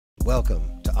Welcome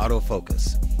to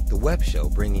AutoFOCUS, the web show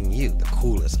bringing you the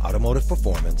coolest automotive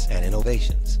performance and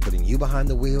innovations, putting you behind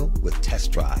the wheel with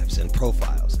test drives and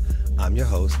profiles. I'm your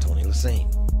host, Tony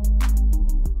Lassine.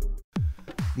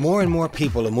 More and more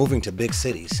people are moving to big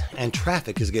cities, and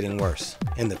traffic is getting worse.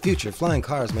 In the future, flying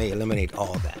cars may eliminate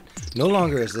all that. No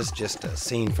longer is this just a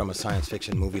scene from a science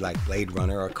fiction movie like Blade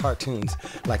Runner or cartoons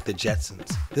like the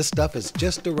Jetsons. This stuff is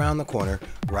just around the corner,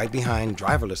 right behind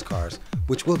driverless cars,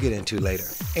 which we'll get into later.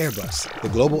 Airbus, the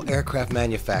global aircraft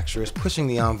manufacturer, is pushing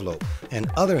the envelope,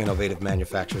 and other innovative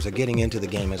manufacturers are getting into the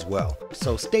game as well.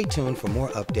 So stay tuned for more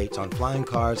updates on flying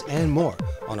cars and more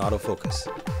on AutoFOCUS.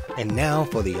 And now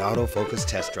for the AutoFOCUS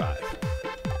test drive.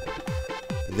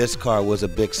 This car was a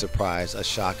big surprise, a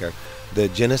shocker. The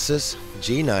Genesis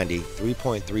G90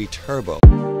 3.3 Turbo.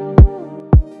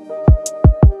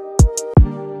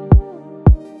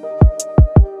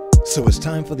 So it's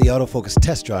time for the AutoFOCUS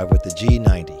test drive with the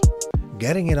G90.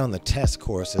 Getting it on the test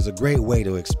course is a great way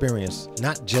to experience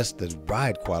not just the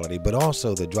ride quality, but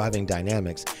also the driving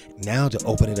dynamics. Now to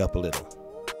open it up a little.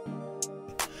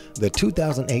 The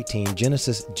 2018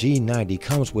 Genesis G90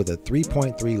 comes with a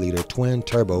 3.3-liter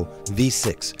twin-turbo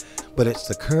V6, but it's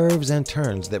the curves and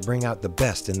turns that bring out the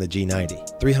best in the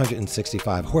G90.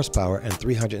 365 horsepower and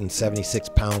 376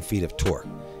 pound-feet of torque.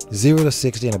 0 to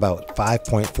 60 in about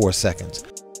 5.4 seconds.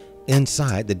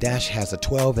 Inside, the dash has a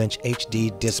 12-inch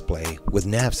HD display with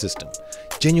nav system,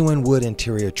 genuine wood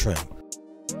interior trim,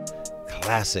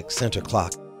 classic center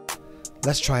clock.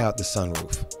 Let's try out the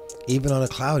sunroof. Even on a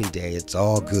cloudy day, it's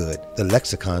all good. The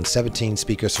Lexicon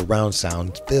 17-speaker surround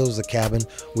sound fills the cabin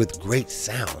with great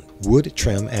sound. Wood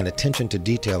trim and attention to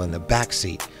detail in the back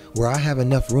seat, where I have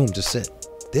enough room to sit.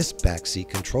 This backseat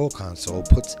control console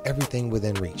puts everything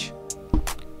within reach.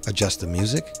 Adjust the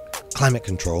music, climate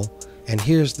control, and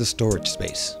here's the storage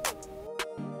space.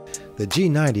 The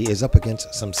G90 is up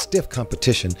against some stiff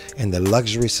competition in the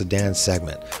luxury sedan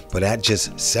segment, but at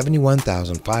just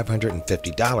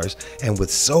 $71,550 and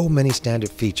with so many standard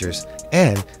features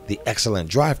and the excellent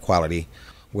drive quality,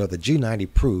 well, the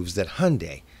G90 proves that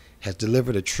Hyundai has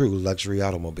delivered a true luxury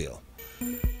automobile.